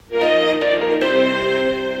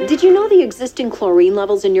Did you know the existing chlorine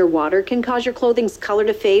levels in your water can cause your clothing's color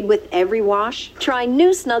to fade with every wash? Try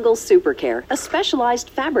new Snuggle Super Care, a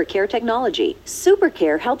specialized fabric care technology. Super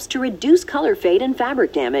Care helps to reduce color fade and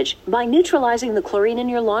fabric damage by neutralizing the chlorine in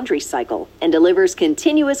your laundry cycle and delivers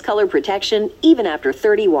continuous color protection even after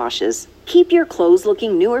 30 washes. Keep your clothes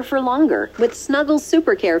looking newer for longer with Snuggle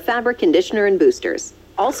Super Care fabric conditioner and boosters.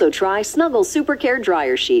 Also try Snuggle Super Care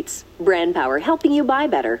dryer sheets. Brand power helping you buy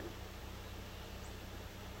better.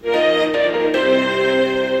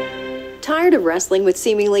 Tired of wrestling with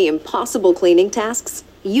seemingly impossible cleaning tasks?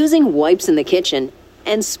 Using wipes in the kitchen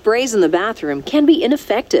and sprays in the bathroom can be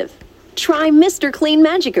ineffective. Try Mr. Clean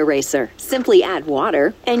Magic Eraser. Simply add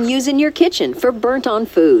water and use in your kitchen for burnt-on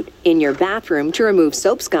food, in your bathroom to remove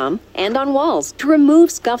soap scum, and on walls to remove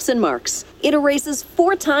scuffs and marks. It erases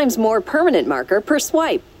 4 times more permanent marker per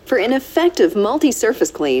swipe. For an effective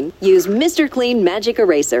multi-surface clean, use Mr. Clean Magic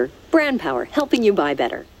Eraser. Brand power helping you buy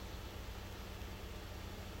better.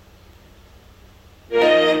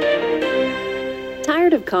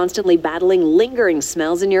 Tired of constantly battling lingering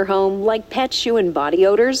smells in your home like pet shoe and body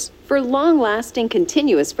odors? For long-lasting,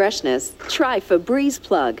 continuous freshness, try Febreze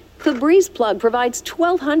Plug. Febreze Plug provides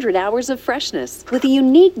 1,200 hours of freshness with a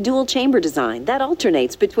unique dual-chamber design that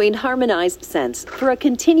alternates between harmonized scents for a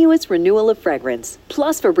continuous renewal of fragrance.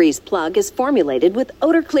 Plus, Febreze Plug is formulated with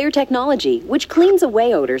odor clear technology, which cleans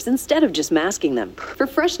away odors instead of just masking them. For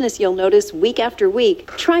freshness you'll notice week after week,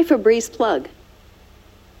 try Febreze Plug.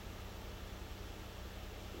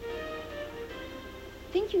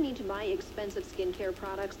 Think you need to buy expensive skincare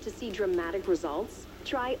products to see dramatic results?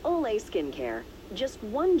 Try Olay Skincare. Just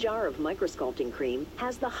 1 jar of microsculpting cream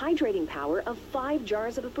has the hydrating power of 5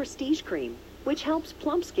 jars of a prestige cream, which helps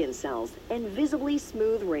plump skin cells and visibly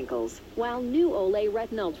smooth wrinkles, while new Olay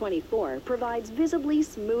Retinol 24 provides visibly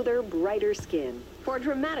smoother, brighter skin. For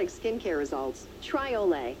dramatic skincare results, try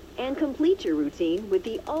Olay and complete your routine with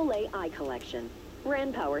the Olay Eye Collection.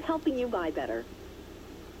 Brand power helping you buy better.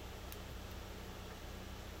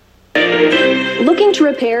 Looking to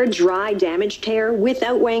repair dry, damaged hair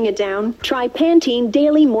without weighing it down? Try Pantene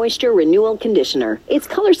Daily Moisture Renewal Conditioner. Its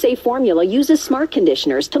color-safe formula uses smart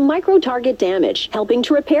conditioners to micro-target damage, helping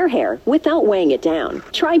to repair hair without weighing it down.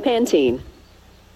 Try Pantene.